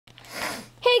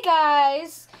Hey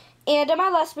guys, and in my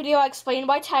last video I explained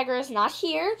why Tiger is not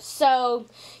here, so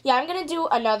yeah, I'm going to do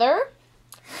another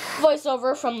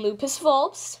voiceover from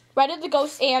LupisVulpes. Right at the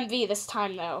Ghost AMV this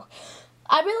time though.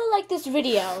 I really like this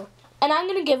video, and I'm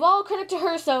going to give all credit to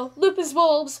her, so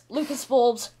LupisVulpes,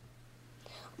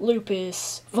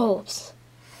 LupisVulpes.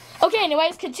 Okay,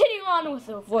 anyways, continue on with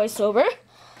the voiceover.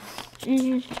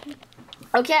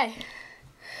 Okay.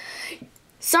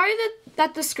 Sorry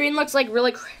that the screen looks like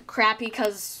really crappy,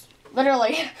 because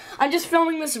literally I'm just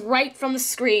filming this right from the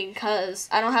screen, because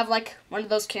I don't have like one of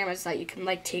those cameras that you can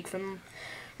like take from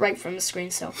right from the screen.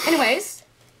 So anyways,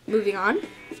 moving on.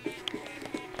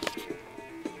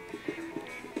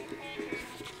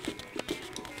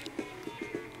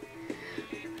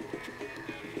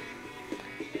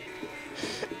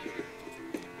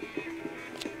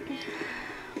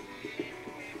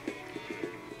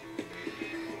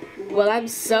 Well, I'm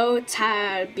so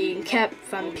tired being kept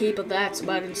from people that's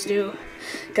what it's due.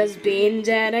 'Cause being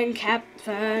dead and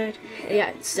captured,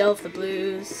 yeah, it's still the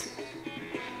blues.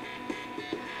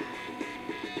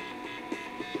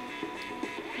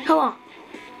 Come on.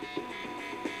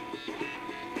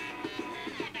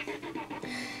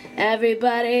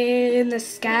 Everybody in the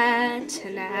sky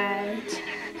tonight,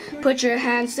 put your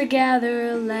hands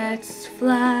together, let's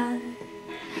fly.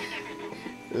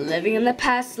 Living in the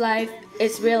past life,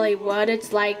 it's really what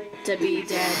it's like to be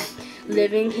dead.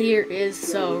 Living here is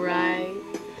so right.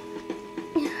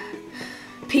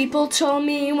 People told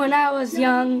me when I was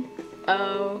young,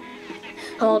 oh,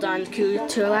 hold on to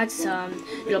that sun,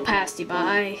 it'll pass you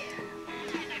by.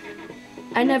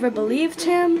 I never believed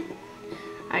him.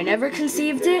 I never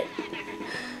conceived it.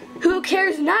 Who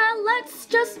cares now? Let's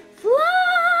just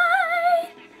fly.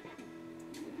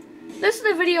 This of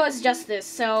the video is just this,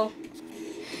 so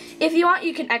if you want,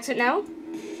 you can exit now.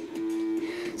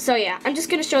 So yeah, I'm just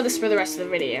gonna show this for the rest of the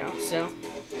video.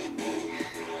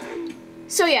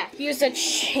 So yeah, here's the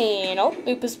channel,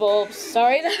 LupisVulpes.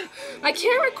 Sorry that my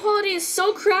camera quality is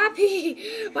so crappy.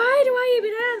 Why do I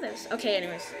even have this? Okay,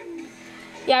 anyways.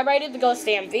 Yeah, I rated the Ghost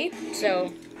AMV,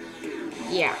 so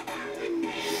yeah.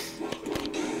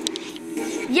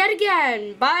 Yet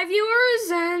again, bye viewers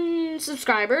and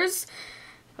subscribers.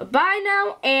 Bye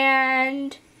now,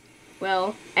 and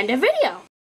well, end of video.